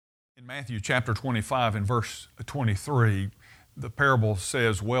Matthew chapter 25 and verse 23, the parable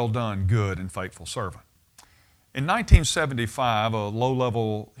says, "Well done, good and faithful servant." In 1975, a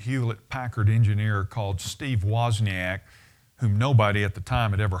low-level Hewlett-Packard engineer called Steve Wozniak, whom nobody at the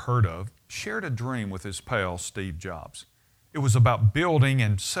time had ever heard of, shared a dream with his pal, Steve Jobs. It was about building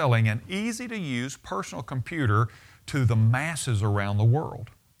and selling an easy-to-use personal computer to the masses around the world.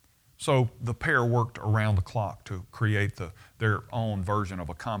 So the pair worked around the clock to create their own version of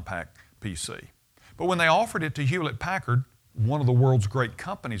a compact PC. But when they offered it to Hewlett-Packard, one of the world's great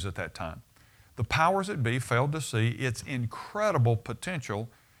companies at that time, the powers that be failed to see its incredible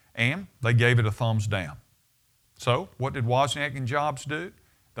potential, and they gave it a thumbs down. So what did Wozniak and Jobs do?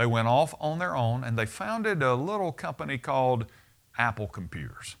 They went off on their own and they founded a little company called Apple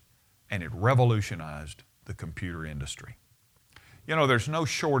Computers, and it revolutionized the computer industry. You know, there's no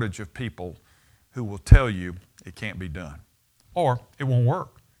shortage of people who will tell you it can't be done or it won't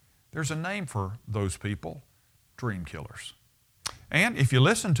work. There's a name for those people: dream killers. And if you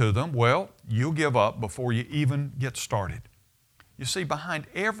listen to them, well, you'll give up before you even get started. You see, behind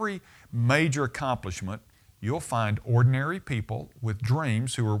every major accomplishment, you'll find ordinary people with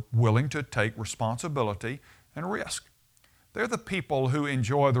dreams who are willing to take responsibility and risk. They're the people who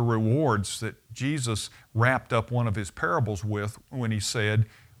enjoy the rewards that Jesus wrapped up one of his parables with when he said,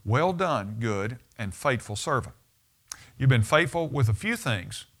 "Well done, good and faithful servant. You've been faithful with a few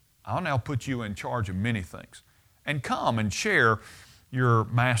things. I'll now put you in charge of many things. And come and share your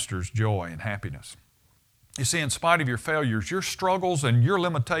master's joy and happiness." You see, in spite of your failures, your struggles and your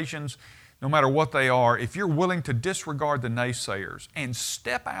limitations, no matter what they are, if you're willing to disregard the naysayers and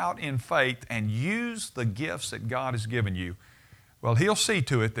step out in faith and use the gifts that God has given you, well, He'll see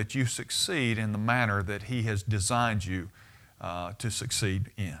to it that you succeed in the manner that He has designed you to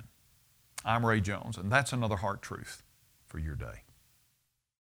succeed in. I'm Ray Jones, and that's another Heart Truth for your day.